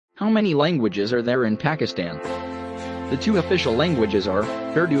How many languages are there in Pakistan? The two official languages are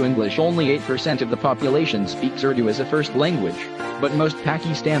Urdu English. Only 8% of the population speaks Urdu as a first language, but most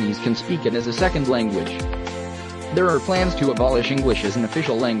Pakistanis can speak it as a second language. There are plans to abolish English as an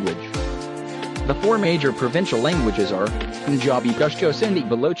official language. The four major provincial languages are Punjabi, Pashto, Sindhi,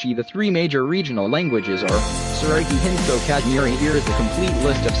 Balochi. The three major regional languages are Saraiki, Hindko, Kashmiri. Here is the complete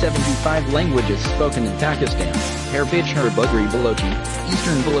list of 75 languages spoken in Pakistan. Herbijhar, Bugri, Balochi,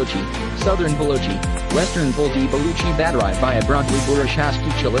 Eastern Balochi, Southern Balochi, Western Balti, Baluchi, Badrai, Baya, Brahmi, Burish, Hasti,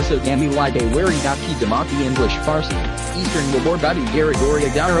 Chaliso, Gami, Lide, Wari, Daki, Damaki, English, Farsi, Eastern Laborbadi, Garigoria,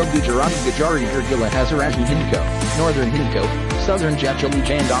 Garo, Gujarati, Gujari, Urgila, Hazaraji, Hindko, Northern Hindko, Southern Jachali,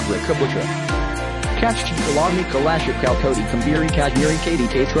 Jandagra, Kabutra. Kachchi, Kalagni, Kalashik, Kalkoti, Kambiri, Kashmiri, Kadi,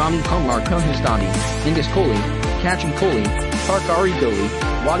 Katrami, Komar, Kohistani, Indus Koli, Kachi Koli, Parkari Koli,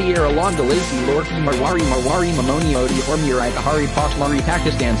 Wadi Aralan, Dalasi, Lorki, Marwari, Mamoni, Odi, Hormirai, Bahari, Pashmari.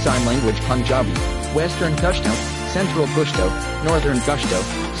 Pakistan Sign Language. Punjabi, Western Pashto, Central Pashto, Northern Pashto,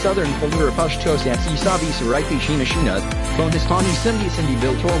 Southern Pulura Pashto, Satsi Sabi, Saraiki, Shina, Kohistani, Sindhi,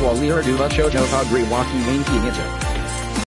 Bil Torwali, Urdu, Chojo, Hagri, Waki, Wainki, Nita.